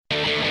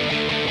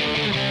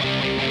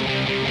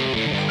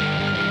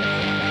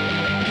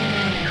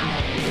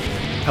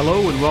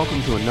Hello and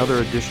welcome to another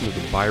edition of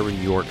the Byron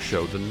York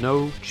Show, the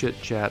No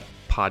Chit Chat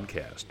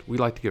podcast. We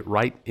like to get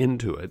right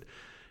into it.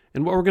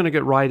 And what we're going to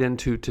get right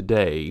into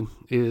today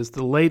is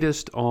the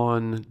latest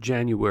on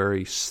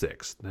January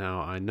 6th.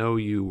 Now, I know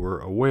you were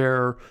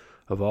aware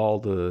of all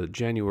the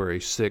January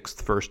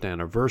 6th first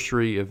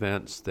anniversary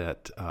events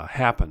that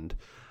happened,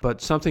 but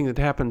something that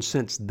happened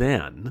since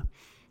then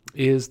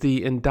is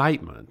the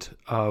indictment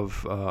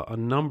of a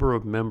number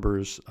of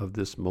members of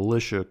this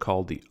militia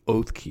called the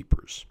Oath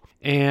Keepers.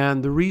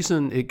 And the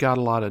reason it got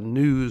a lot of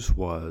news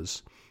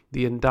was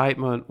the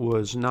indictment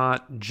was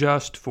not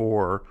just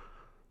for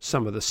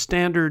some of the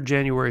standard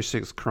January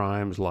 6th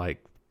crimes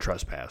like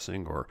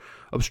trespassing or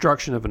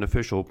obstruction of an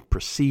official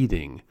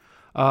proceeding,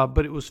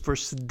 but it was for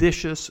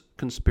seditious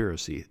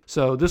conspiracy.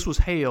 So this was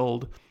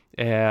hailed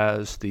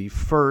as the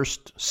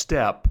first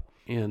step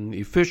in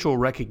the official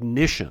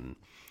recognition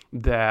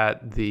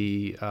that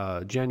the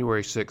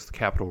January 6th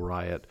Capitol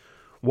riot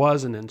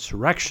was an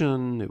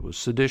insurrection, it was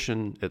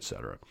sedition,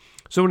 etc.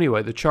 So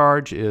anyway, the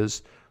charge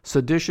is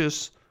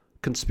seditious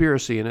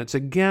conspiracy, and it's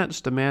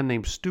against a man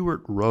named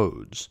Stewart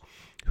Rhodes,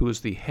 who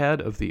is the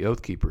head of the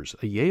Oath Keepers,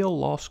 a Yale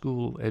Law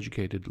School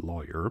educated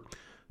lawyer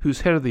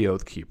who's head of the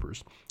Oath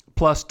Keepers,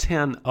 plus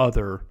 10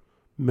 other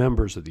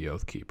members of the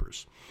Oath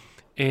Keepers.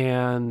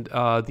 And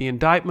the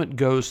indictment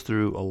goes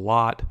through a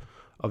lot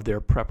of their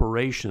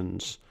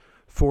preparations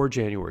for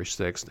January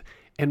 6th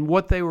and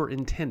what they were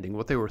intending,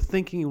 what they were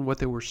thinking, and what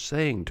they were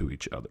saying to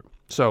each other.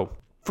 So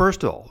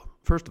first of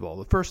all,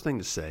 the first thing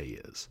to say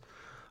is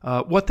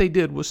what they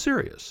did was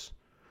serious.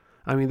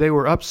 I mean, they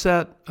were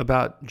upset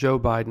about Joe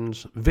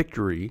Biden's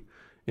victory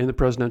in the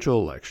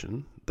presidential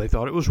election. They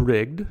thought it was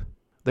rigged.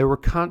 They were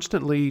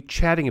constantly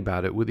chatting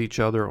about it with each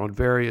other on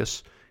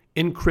various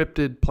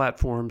encrypted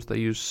platforms. They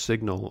use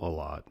Signal a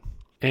lot.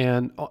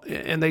 And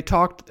they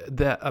talked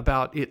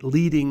about it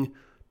leading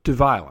to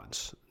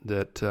violence,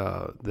 that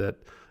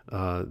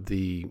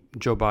the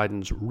Joe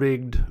Biden's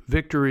rigged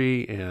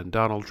victory and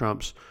Donald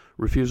Trump's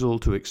refusal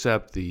to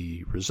accept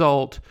the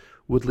result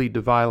would lead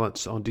to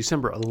violence on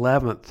December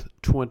 11th,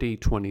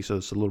 2020, so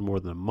it's a little more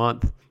than a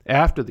month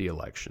after the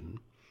election.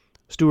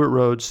 Stewart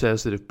Rhodes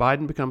says that if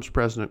Biden becomes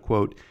president,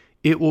 quote,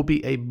 it will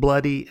be a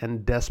bloody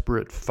and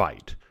desperate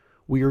fight.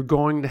 We are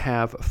going to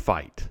have a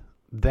fight.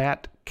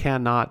 That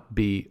cannot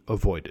be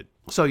avoided.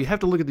 So you have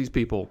to look at these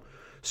people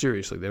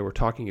seriously. They were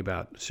talking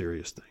about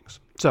serious things.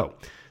 So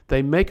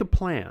they make a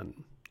plan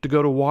to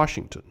go to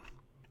Washington,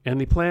 and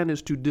the plan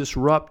is to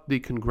disrupt the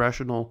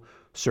congressional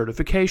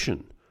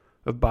certification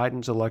of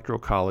Biden's Electoral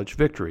College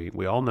victory.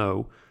 We all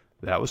know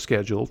that was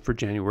scheduled for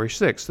January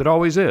 6th. It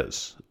always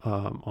is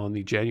on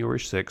the January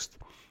 6th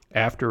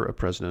after a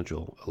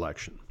presidential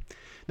election.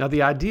 Now,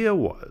 the idea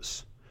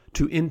was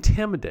to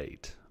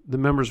intimidate the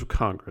members of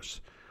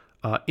Congress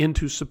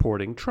into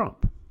supporting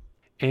Trump.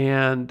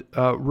 And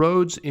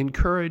Rhodes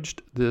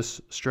encouraged this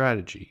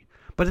strategy.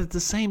 But at the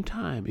same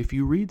time, if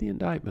you read the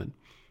indictment,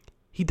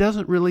 he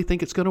doesn't really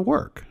think it's going to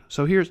work.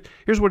 So here's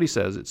what he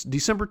says. It's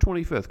December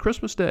 25th,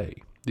 Christmas Day,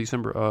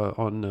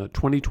 on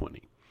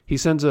 2020. He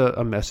sends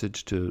a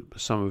message to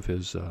some of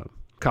his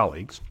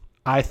colleagues.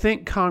 I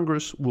think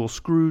Congress will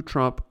screw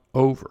Trump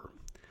over.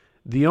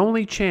 The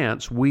only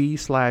chance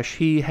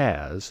we/he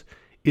has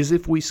is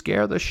if we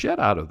scare the shit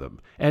out of them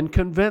and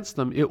convince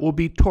them it will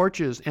be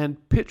torches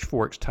and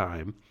pitchforks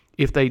time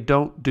if they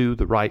don't do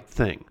the right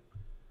thing.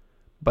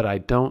 But I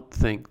don't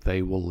think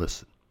they will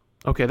listen.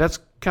 Okay, that's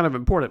kind of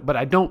important, but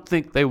I don't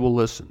think they will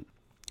listen.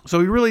 So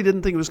he really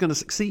didn't think it was going to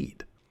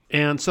succeed.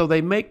 And so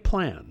they make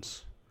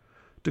plans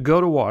to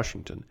go to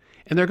Washington,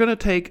 and they're going to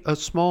take a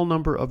small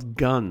number of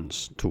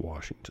guns to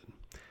Washington.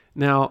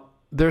 Now,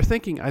 their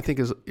thinking, I think,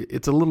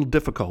 it's a little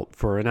difficult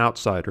for an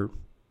outsider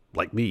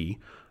like me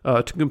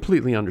to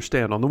completely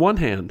understand. On the one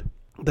hand,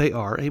 they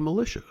are a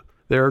militia.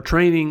 They're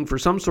training for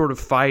some sort of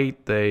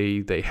fight.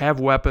 They have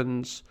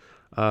weapons.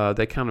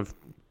 They kind of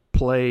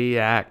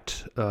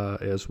act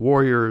as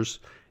warriors,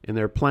 and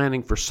they're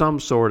planning for some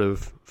sort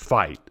of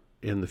fight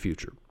in the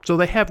future. So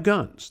they have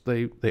guns.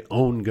 They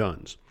own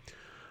guns.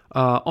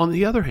 On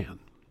the other hand,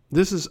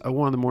 this is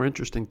one of the more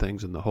interesting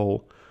things in the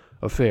whole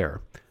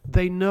affair.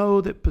 They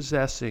know that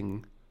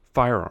possessing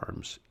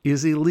firearms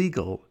is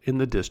illegal in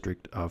the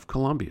District of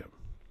Columbia.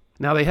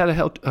 Now, they had a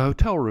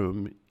hotel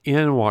room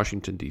in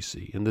Washington,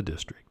 D.C., in the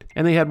district,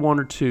 and they had one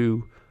or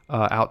two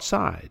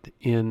outside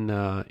in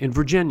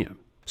Virginia.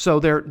 So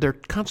they're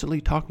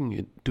constantly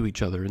talking to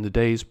each other in the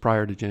days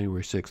prior to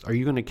January 6th. Are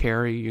you going to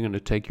carry? Are you going to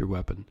take your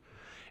weapon?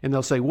 And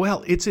they'll say,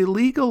 well, it's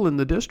illegal in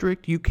the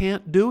district. You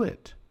can't do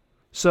it.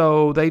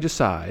 So they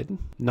decide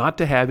not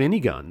to have any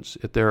guns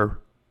at their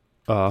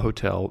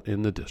hotel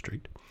in the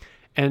district.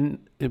 And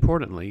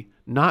importantly,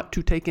 not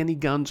to take any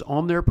guns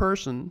on their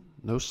person,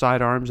 no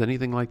sidearms,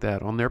 anything like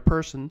that, on their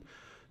person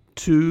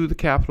to the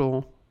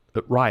Capitol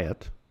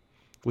riot,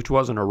 which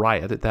wasn't a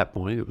riot at that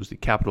point. It was the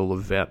Capitol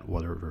event,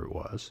 whatever it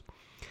was.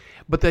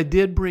 But they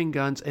did bring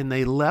guns, and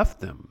they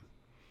left them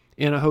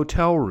in a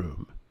hotel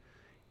room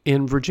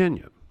in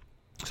Virginia.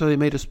 So they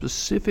made a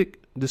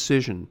specific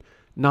decision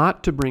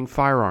not to bring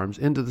firearms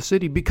into the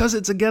city because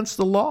it's against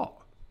the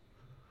law.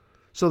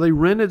 So they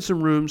rented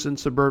some rooms in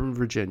suburban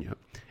Virginia,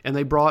 and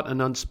they brought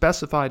an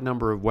unspecified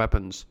number of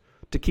weapons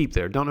to keep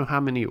there. Don't know how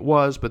many it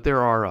was, but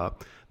there are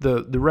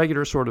the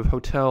regular sort of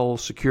hotel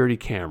security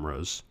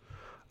cameras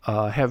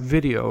have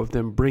video of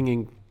them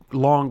bringing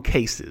long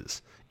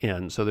cases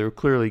in. So they were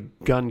clearly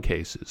gun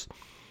cases.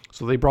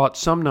 So they brought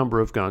some number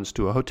of guns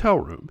to a hotel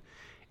room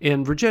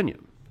in Virginia,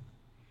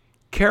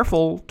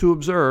 careful to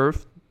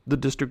observe the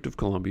District of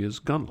Columbia's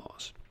gun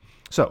laws.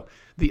 So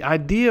the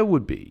idea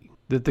would be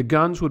that the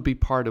guns would be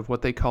part of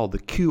what they call the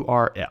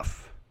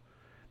QRF.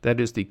 That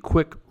is the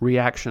Quick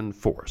Reaction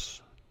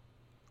Force.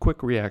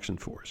 Quick Reaction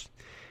Force.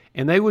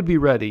 And they would be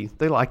ready,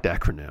 they liked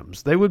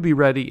acronyms, they would be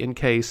ready in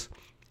case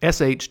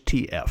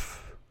SHTF.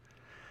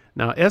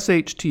 Now,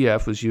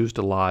 SHTF was used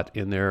a lot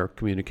in their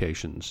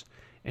communications,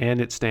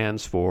 and it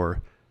stands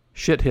for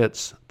Shit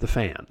Hits the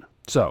Fan.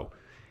 So,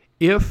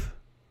 if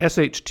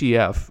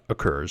SHTF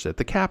occurs at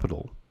the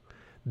Capitol,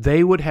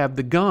 they would have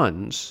the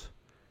guns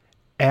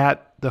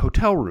at the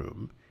hotel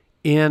room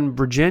in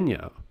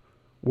Virginia,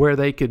 where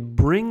they could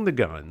bring the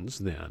guns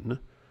then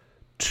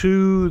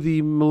to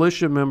the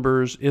militia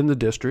members in the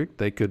district.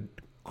 They could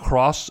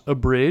cross a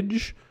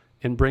bridge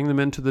and bring them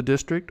into the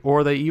district,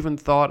 or they even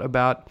thought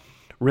about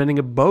renting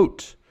a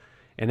boat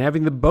and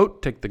having the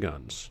boat take the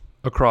guns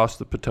across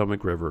the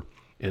Potomac River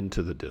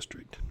into the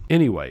district.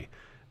 Anyway,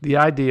 the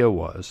idea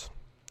was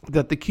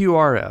that the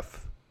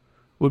QRF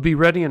would be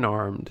ready and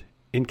armed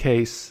in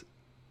case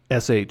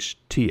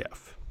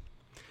SHTF.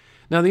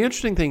 Now, the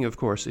interesting thing, of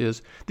course,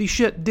 is the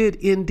shit did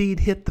indeed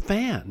hit the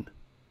fan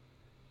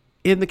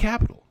in the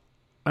Capitol.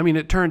 I mean,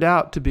 it turned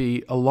out to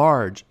be a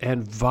large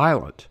and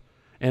violent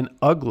and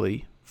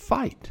ugly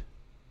fight.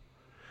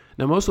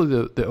 Now, mostly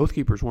the Oath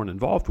Keepers weren't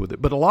involved with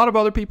it, but a lot of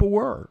other people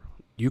were.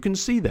 You can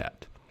see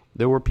that.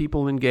 There were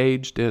people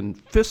engaged in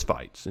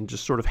fistfights and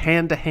just sort of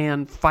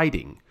hand-to-hand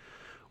fighting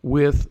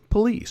with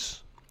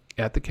police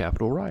at the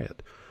Capitol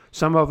riot.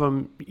 Some of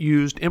them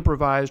used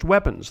improvised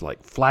weapons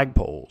like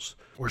flagpoles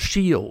or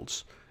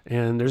shields.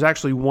 And there's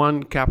actually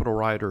one Capitol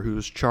rioter who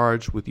was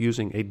charged with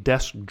using a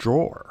desk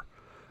drawer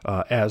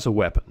as a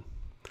weapon.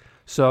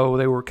 So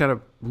they were kind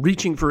of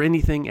reaching for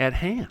anything at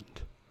hand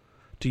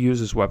to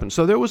use as weapons.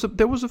 So there was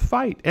a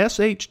fight,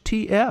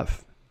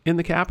 SHTF, in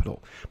the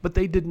Capitol. But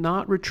they did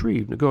not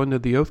retrieve, going to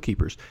the Oath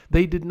Keepers,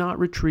 they did not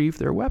retrieve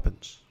their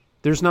weapons.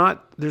 There's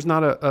not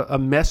a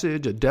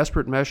message, a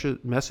desperate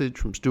message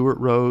from Stuart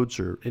Rhodes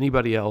or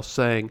anybody else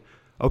saying,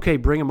 okay,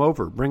 bring him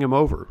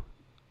over.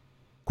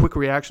 Quick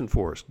Reaction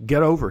Force,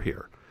 get over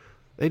here.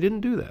 They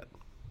didn't do that.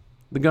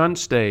 The gun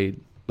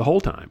stayed the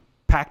whole time,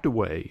 packed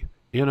away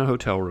in a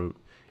hotel room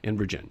in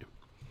Virginia.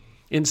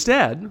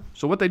 Instead,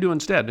 so what they do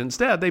instead?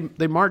 Instead,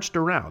 they marched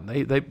around.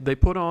 They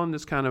put on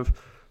this kind of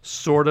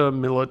sort of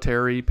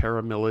military,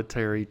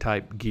 paramilitary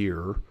type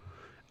gear,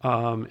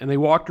 and they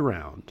walked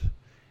around.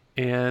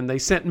 And they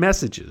sent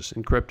messages,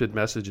 encrypted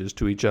messages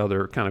to each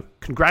other, kind of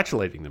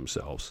congratulating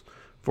themselves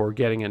for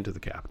getting into the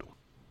Capitol.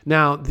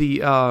 Now,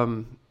 the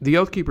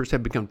Oath Keepers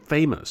had become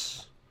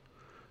famous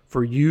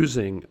for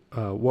using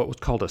what was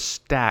called a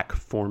stack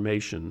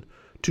formation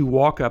to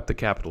walk up the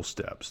Capitol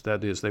steps.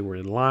 That is, they were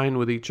in line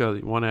with each other,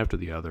 one after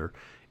the other,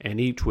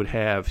 and each would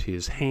have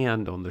his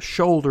hand on the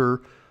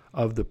shoulder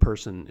of the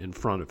person in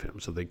front of him.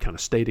 So they'd kind of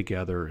stay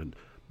together and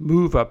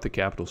move up the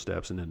Capitol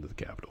steps and into the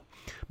Capitol.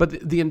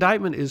 But the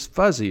indictment is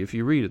fuzzy if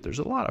you read it. There's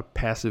a lot of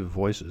passive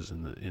voices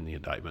in the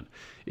indictment.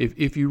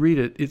 If you read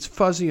it, it's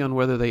fuzzy on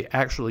whether they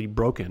actually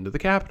broke into the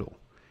Capitol.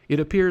 It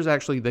appears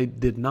actually they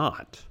did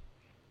not.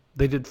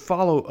 They did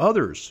follow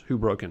others who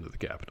broke into the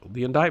Capitol.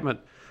 The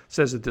indictment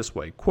says it this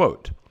way,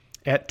 quote,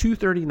 at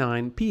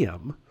 2:39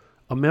 p.m.,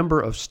 a member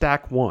of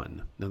Stack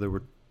 1, now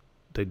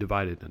they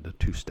divided into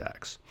two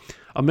stacks,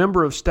 a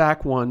member of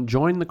Stack 1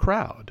 joined the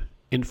crowd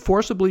in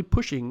forcibly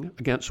pushing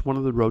against one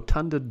of the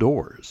rotunda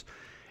doors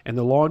and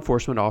the law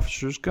enforcement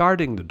officers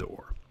guarding the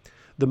door.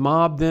 The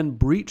mob then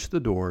breached the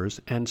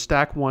doors and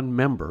Stack 1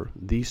 member,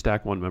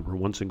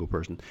 one single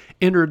person,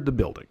 entered the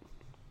building.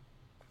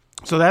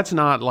 So that's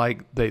not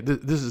like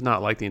this is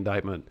not like the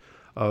indictment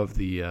of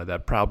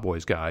that Proud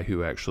Boys guy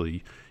who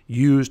actually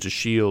used a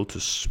shield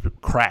to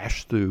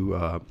crash through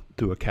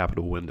a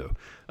Capitol window.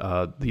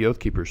 The Oath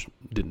Keepers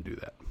didn't do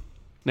that.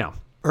 Now,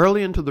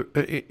 early in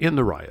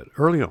the riot,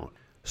 early on,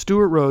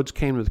 Stuart Rhodes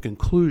came to the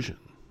conclusion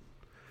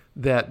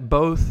that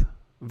both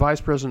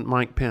Vice President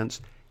Mike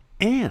Pence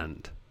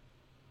and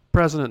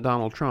President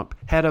Donald Trump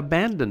had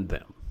abandoned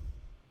them.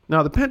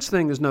 Now, the Pence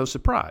thing is no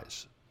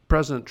surprise.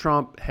 President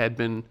Trump had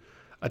been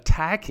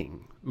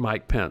attacking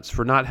Mike Pence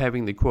for not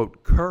having the,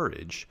 quote,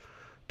 courage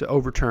to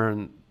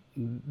overturn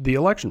the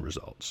election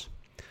results.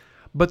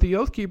 But the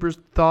Oath Keepers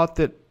thought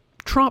that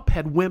Trump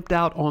had wimped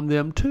out on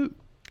them too.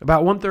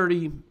 About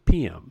 1:30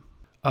 p.m.,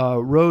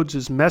 Rhodes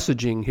is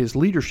messaging his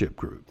leadership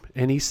group,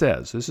 and he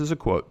says, this is a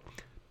quote,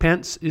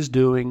 Pence is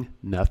doing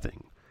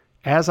nothing.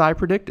 As I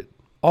predicted,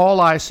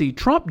 all I see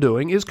Trump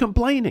doing is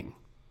complaining.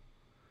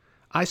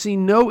 I see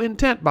no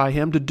intent by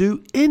him to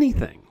do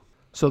anything.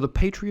 So the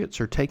patriots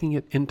are taking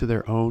it into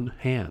their own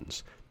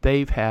hands.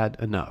 They've had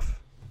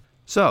enough.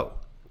 So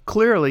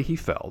clearly he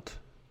felt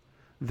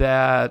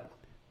that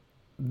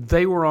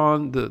they were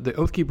on, the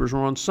Oath Keepers were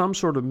on some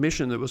sort of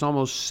mission that was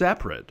almost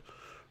separate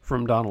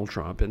from Donald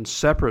Trump and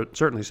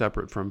certainly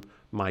separate from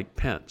Mike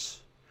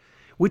Pence,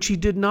 which he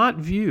did not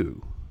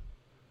view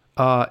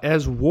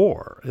as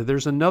war.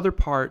 There's another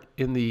part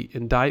in the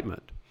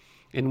indictment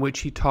in which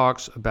he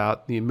talks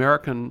about the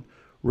American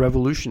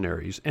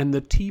revolutionaries and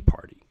the Tea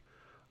Party,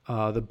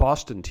 the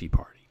Boston Tea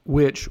Party,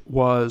 which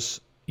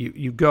was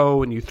you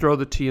go and you throw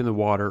the tea in the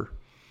water.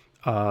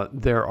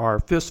 There are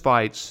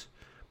fistfights,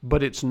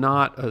 but it's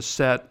not a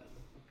set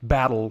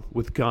battle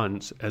with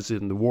guns as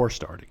in the war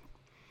starting.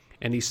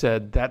 And he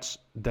said that's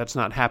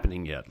not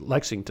happening yet.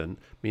 Lexington,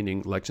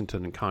 meaning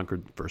Lexington and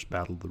Concord, first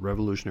battle of the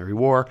Revolutionary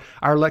War.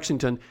 Our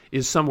Lexington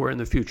is somewhere in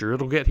the future.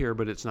 It'll get here,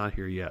 but it's not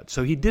here yet.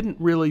 So he didn't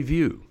really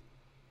view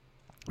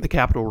the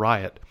Capitol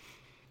riot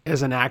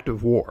as an act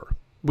of war,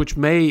 which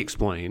may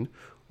explain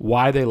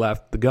why they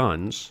left the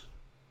guns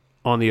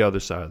on the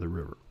other side of the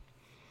river.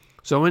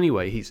 So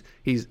anyway,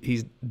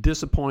 he's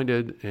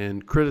disappointed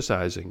and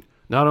criticizing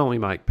not only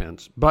Mike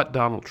Pence, but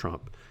Donald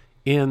Trump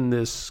in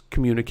this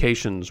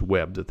communications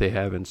web that they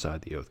have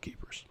inside the Oath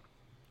Keepers.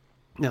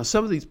 Now,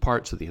 some of these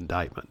parts of the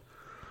indictment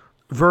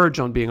verge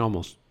on being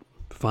almost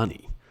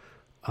funny.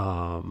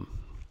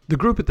 The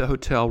group at the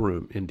hotel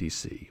room in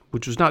D.C.,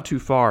 which was not too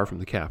far from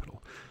the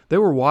Capitol, they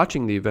were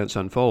watching the events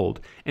unfold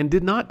and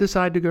did not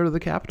decide to go to the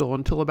Capitol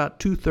until about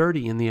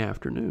 2:30 in the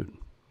afternoon.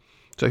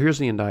 So here's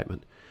the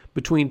indictment.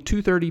 Between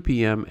 2:30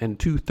 p.m. and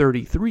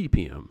 2:33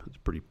 p.m., it's a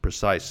pretty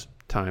precise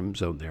time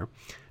zone there,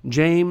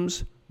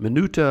 James,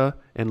 Minuta,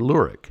 and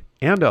Lurick,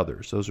 and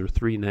others, those are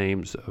three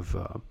names of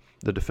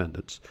the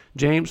defendants,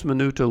 James,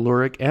 Minuta,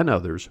 Lurick, and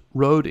others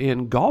rode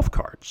in golf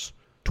carts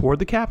toward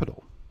the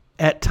Capitol,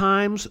 at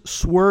times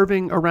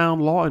swerving around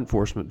law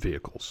enforcement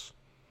vehicles,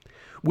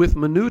 with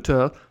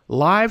Minuta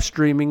live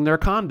streaming their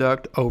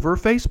conduct over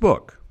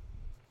Facebook.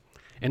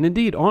 And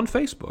indeed, on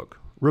Facebook,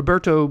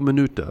 Roberto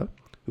Minuta,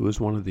 who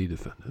is one of the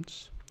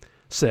defendants,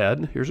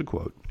 said, here's a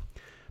quote,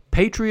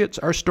 "Patriots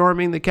are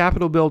storming the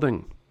Capitol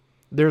building.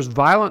 There's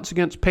violence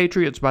against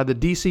patriots by the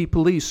D.C.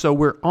 police, so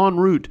we're en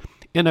route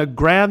in a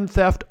Grand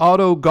Theft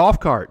Auto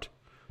golf cart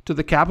to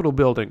the Capitol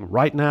building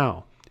right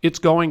now. It's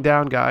going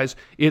down, guys.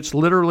 It's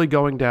literally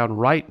going down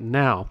right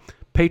now.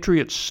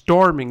 Patriots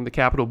storming the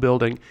Capitol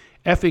building,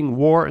 effing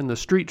war in the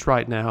streets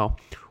right now.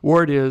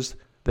 Word is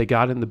they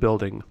got in the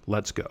building.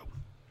 Let's go."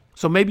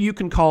 So maybe you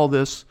can call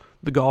this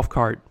the golf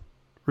cart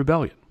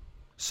rebellion.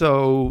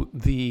 So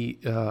the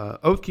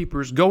Oath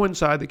Keepers go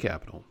inside the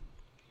Capitol,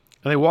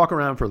 and they walk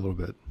around for a little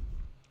bit,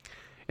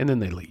 and then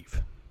they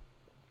leave.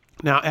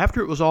 Now,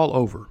 after it was all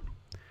over,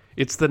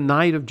 it's the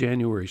night of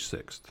January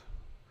 6th.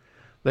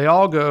 They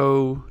all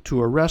go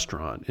to a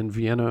restaurant in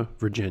Vienna,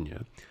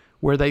 Virginia,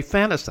 where they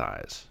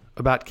fantasize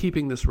about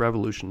keeping this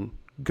revolution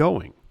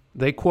going.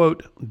 They,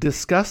 quote,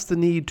 "discuss the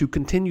need to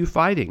continue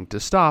fighting to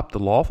stop the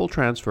lawful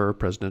transfer of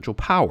presidential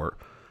power."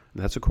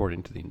 And that's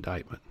according to the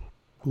indictment.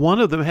 One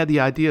of them had the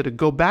idea to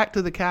go back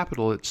to the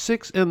Capitol at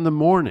 6 in the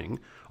morning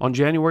on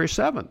January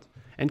 7th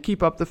and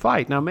keep up the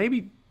fight. Now,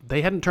 maybe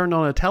they hadn't turned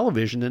on a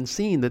television and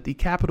seen that the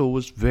Capitol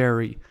was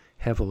very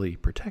heavily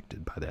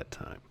protected by that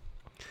time.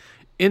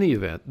 In any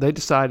event, they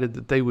decided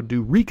that they would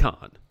do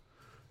recon.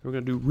 They were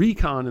going to do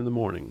recon in the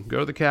morning, go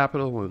to the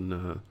Capitol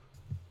and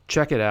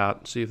check it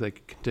out, see if they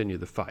could continue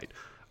the fight.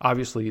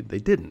 Obviously, they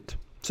didn't.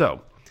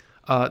 So,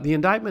 the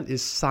indictment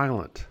is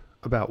silent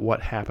about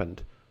what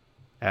happened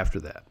after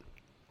that.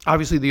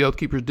 Obviously, the Oath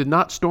Keepers did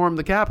not storm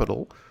the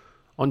Capitol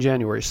on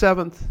January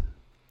 7th.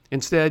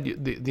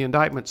 Instead, the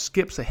indictment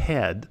skips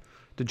ahead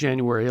to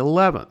January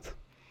 11th,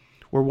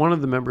 where one of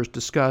the members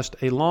discussed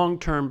a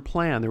long-term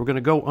plan. They were going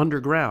to go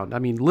underground. I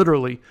mean,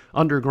 literally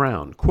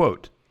underground.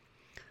 Quote,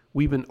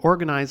 "We've been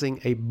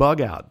organizing a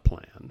bug-out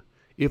plan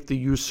if the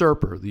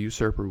usurper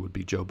would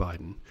be Joe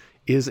Biden,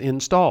 is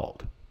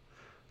installed.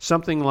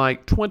 Something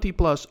like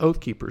 20-plus Oath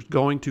Keepers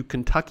going to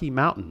Kentucky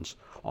mountains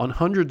on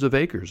hundreds of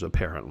acres,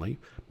 apparently,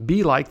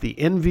 be like the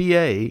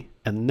NVA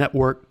and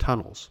network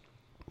tunnels."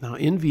 Now,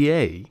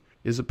 NVA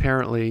is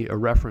apparently a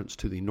reference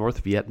to the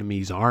North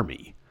Vietnamese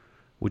Army,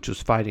 which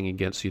was fighting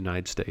against the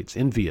United States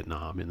in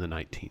Vietnam in the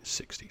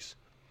 1960s.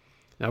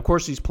 Now, of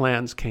course, these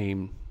plans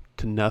came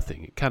to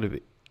nothing. It kind of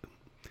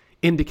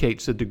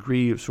indicates a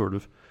degree of sort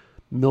of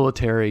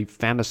military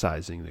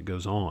fantasizing that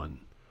goes on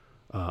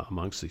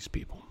amongst these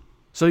people.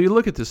 So you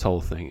look at this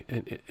whole thing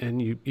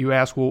and you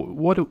ask,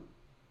 well,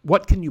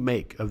 what can you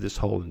make of this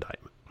whole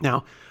indictment?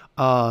 Now,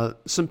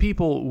 some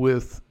people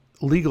with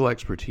legal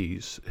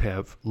expertise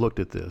have looked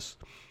at this,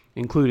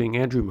 including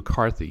Andrew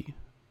McCarthy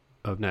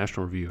of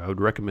National Review. I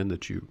would recommend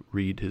that you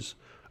read his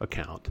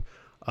account,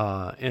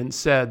 and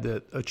said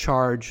that a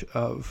charge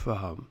of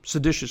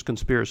seditious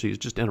conspiracy is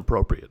just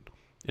inappropriate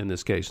in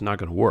this case, not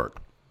going to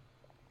work.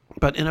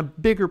 But in a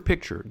bigger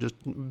picture, just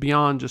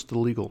beyond just the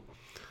legal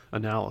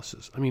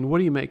analysis, I mean, what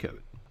do you make of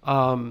it?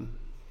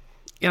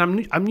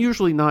 And I'm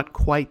usually not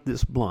quite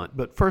this blunt,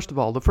 but first of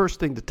all, the first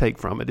thing to take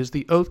from it is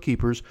the Oath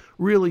Keepers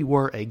really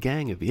were a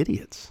gang of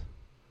idiots.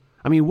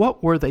 I mean,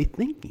 what were they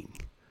thinking?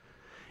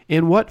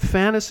 In what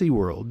fantasy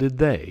world did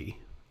they,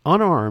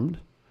 unarmed,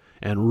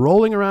 and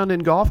rolling around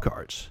in golf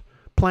carts,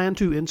 plan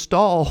to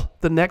install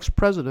the next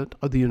president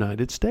of the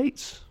United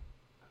States.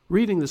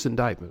 Reading this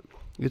indictment,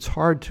 it's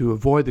hard to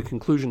avoid the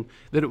conclusion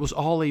that it was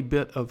all a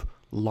bit of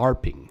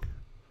LARPing.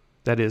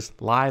 That is,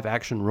 live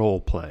action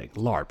role playing.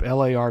 LARP,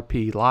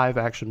 L-A-R-P, live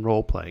action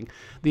role playing.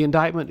 The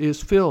indictment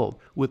is filled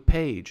with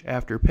page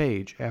after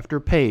page after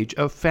page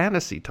of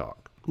fantasy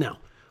talk. Now,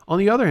 on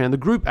the other hand, the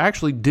group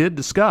actually did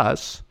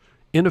discuss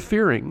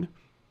interfering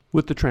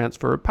with the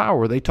transfer of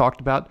power. They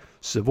talked about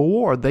civil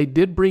war. They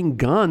did bring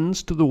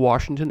guns to the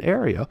Washington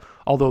area,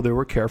 although they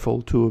were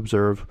careful to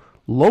observe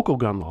local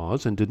gun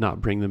laws and did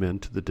not bring them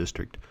into the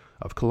District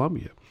of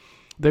Columbia.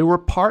 They were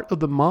part of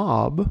the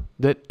mob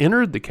that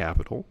entered the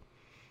Capitol,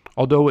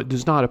 although it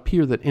does not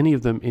appear that any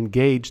of them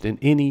engaged in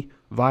any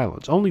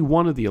violence. Only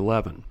one of the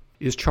 11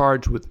 is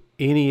charged with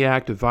any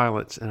act of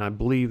violence, and I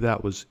believe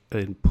that was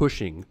in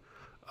pushing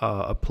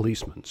a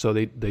policeman. So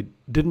they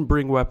didn't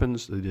bring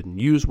weapons, they didn't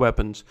use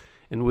weapons,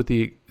 and with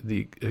the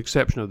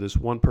exception of this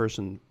one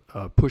person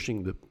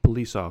pushing the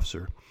police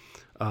officer,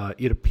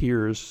 it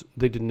appears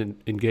they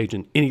didn't engage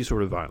in any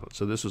sort of violence.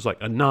 So this was like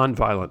a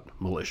nonviolent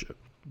militia.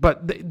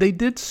 But they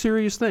did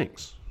serious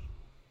things.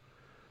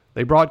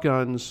 They brought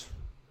guns.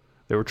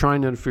 They were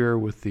trying to interfere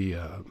with the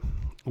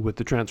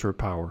transfer of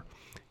power,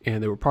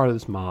 and they were part of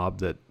this mob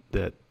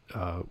that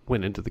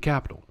went into the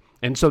Capitol.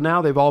 And so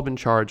now they've all been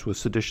charged with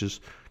seditious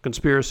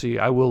conspiracy.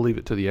 I will leave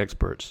it to the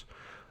experts,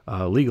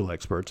 legal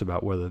experts,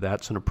 about whether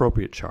that's an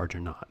appropriate charge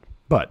or not.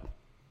 But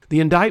the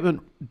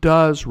indictment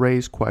does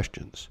raise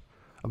questions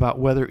about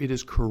whether it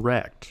is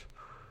correct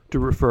to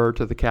refer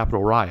to the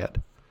Capitol riot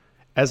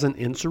as an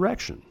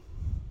insurrection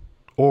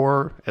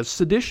or as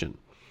sedition.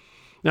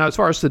 Now, as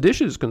far as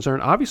sedition is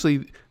concerned,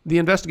 obviously the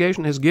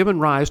investigation has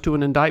given rise to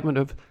an indictment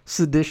of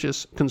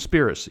seditious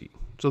conspiracy.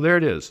 So there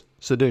it is,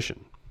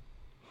 sedition.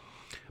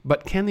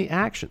 But can the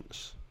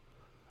actions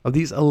of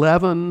these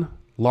 11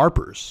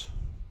 LARPers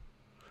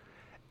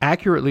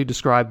accurately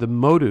describe the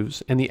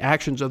motives and the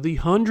actions of the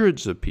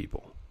hundreds of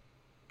people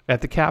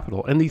at the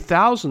Capitol and the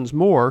thousands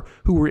more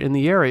who were in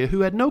the area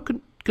who had no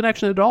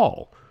connection at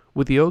all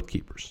with the Oath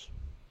Keepers?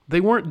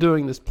 They weren't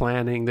doing this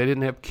planning. They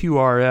didn't have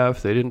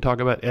QRF. They didn't talk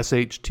about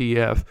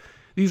SHTF.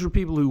 These were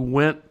people who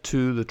went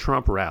to the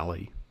Trump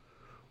rally,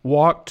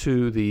 walked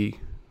to the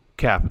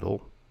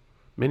Capitol.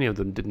 Many of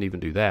them didn't even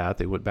do that.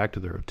 They went back to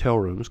their hotel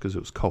rooms because it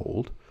was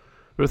cold.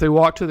 But if they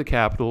walked to the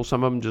Capitol,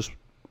 some of them just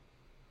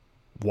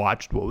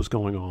watched what was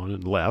going on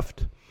and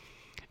left.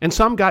 And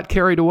some got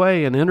carried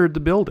away and entered the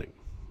building.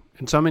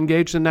 And some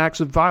engaged in acts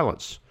of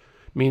violence,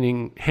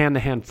 meaning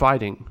hand-to-hand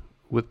fighting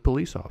with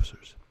police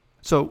officers.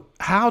 So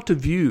how to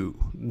view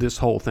this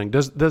whole thing?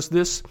 Does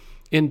this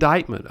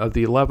indictment of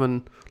the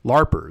 11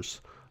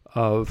 LARPers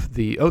of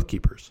the Oath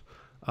Keepers,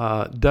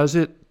 does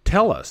it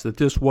tell us that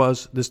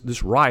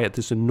this riot,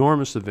 this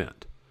enormous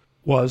event,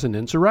 was an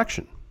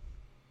insurrection?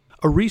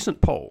 A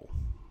recent poll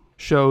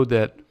showed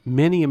that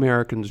many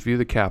Americans view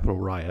the Capitol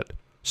riot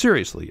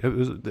seriously.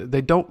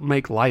 They don't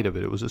make light of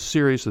it. It was a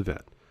serious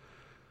event.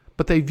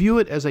 But they view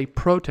it as a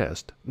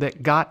protest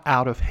that got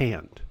out of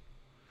hand.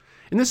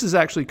 And this is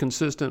actually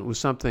consistent with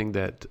something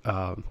that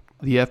the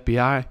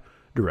FBI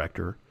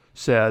director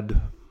said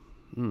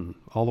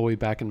all the way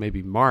back in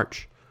maybe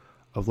March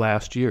of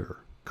last year,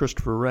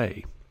 Christopher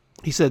Wray.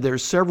 He said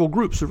there's several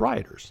groups of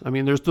rioters. I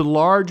mean, there's the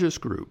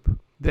largest group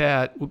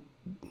that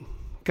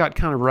got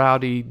kind of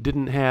rowdy,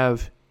 didn't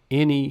have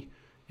any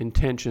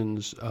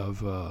intentions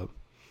of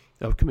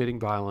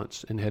committing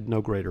violence, and had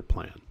no greater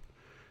plan.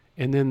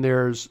 And then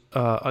there's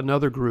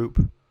another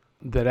group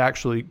that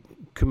actually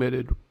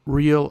committed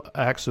real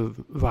acts of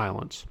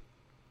violence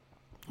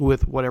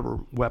with whatever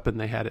weapon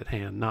they had at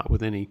hand, not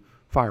with any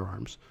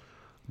firearms.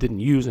 Didn't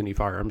use any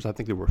firearms. I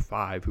think there were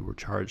 5 who were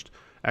charged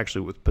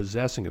actually with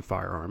possessing a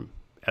firearm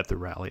at the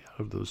rally out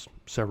of those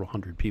several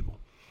hundred people.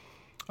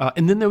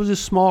 And then there was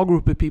this small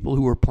group of people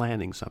who were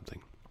planning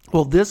something.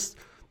 Well,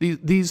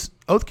 these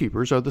Oath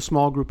Keepers are the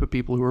small group of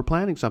people who were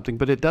planning something,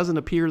 but it doesn't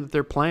appear that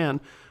their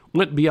plan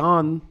went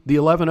beyond the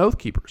 11 Oath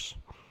Keepers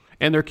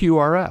and their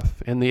QRF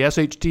and the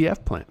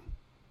SHTF plan.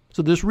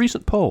 So this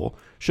recent poll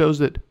shows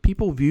that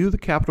people view the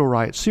Capitol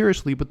riot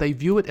seriously, but they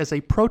view it as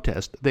a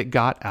protest that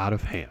got out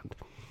of hand.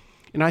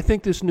 And I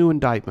think this new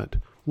indictment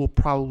will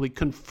probably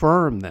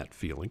confirm that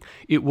feeling.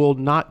 It will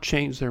not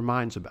change their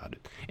minds about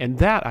it. And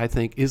that, I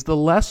think, is the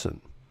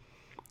lesson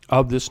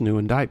of this new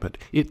indictment.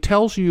 It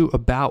tells you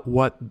about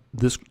what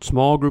this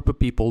small group of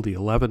people, the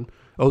 11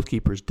 Oath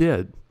Keepers,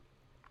 did,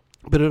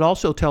 but it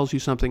also tells you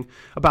something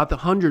about the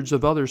hundreds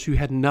of others who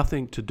had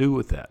nothing to do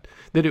with that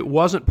it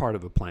wasn't part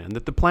of a plan,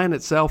 that the plan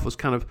itself was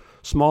kind of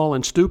small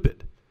and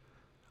stupid.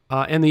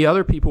 And the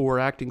other people were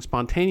acting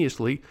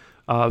spontaneously,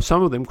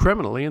 some of them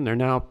criminally, and they're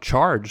now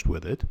charged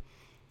with it.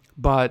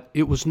 But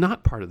it was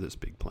not part of this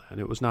big plan.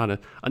 It was not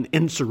an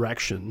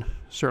insurrection,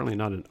 certainly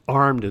not an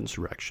armed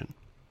insurrection.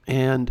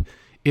 And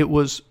it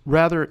was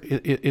rather,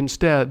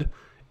 instead,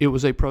 it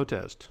was a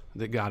protest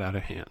that got out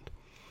of hand.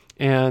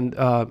 And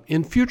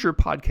in future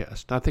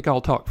podcasts, I think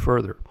I'll talk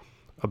further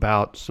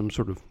about some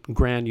sort of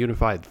grand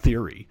unified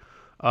theory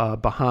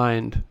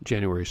behind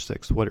January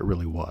 6th, what it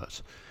really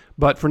was.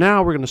 But for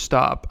now, we're going to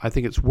stop. I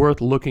think it's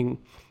worth looking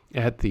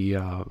at the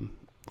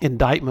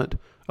indictment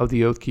of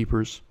the Oath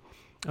Keepers.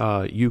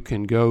 You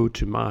can go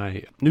to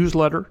my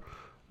newsletter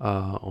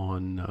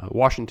on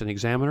Washington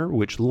Examiner,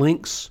 which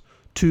links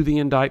to the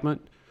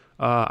indictment.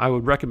 I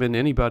would recommend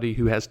anybody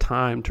who has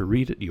time to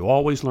read it. You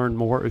always learn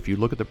more if you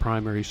look at the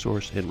primary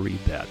source and read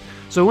that.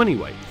 So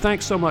anyway,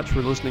 thanks so much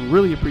for listening.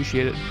 Really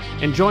appreciate it.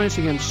 And join us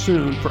again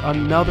soon for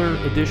another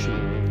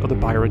edition of the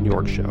Byron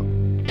York Show.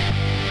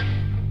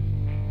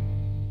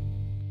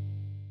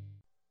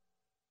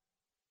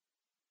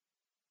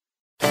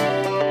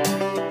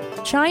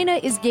 China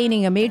is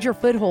gaining a major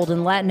foothold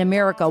in Latin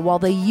America while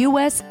the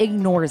U.S.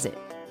 ignores it.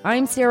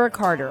 I'm Sarah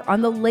Carter.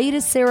 On the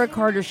latest Sarah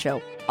Carter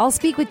Show, I'll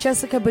speak with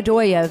Jessica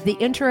Bedoya of the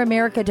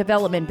Inter-America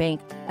Development Bank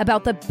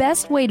about the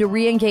best way to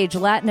re-engage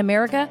Latin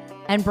America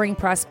and bring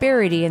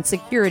prosperity and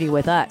security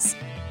with us.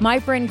 My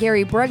friend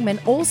Gary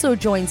Bregman also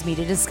joins me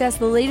to discuss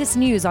the latest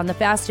news on the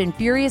Fast and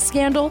Furious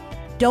scandal.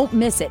 Don't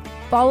miss it.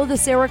 Follow the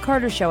Sarah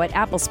Carter Show at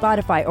Apple,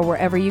 Spotify, or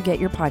wherever you get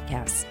your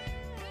podcasts.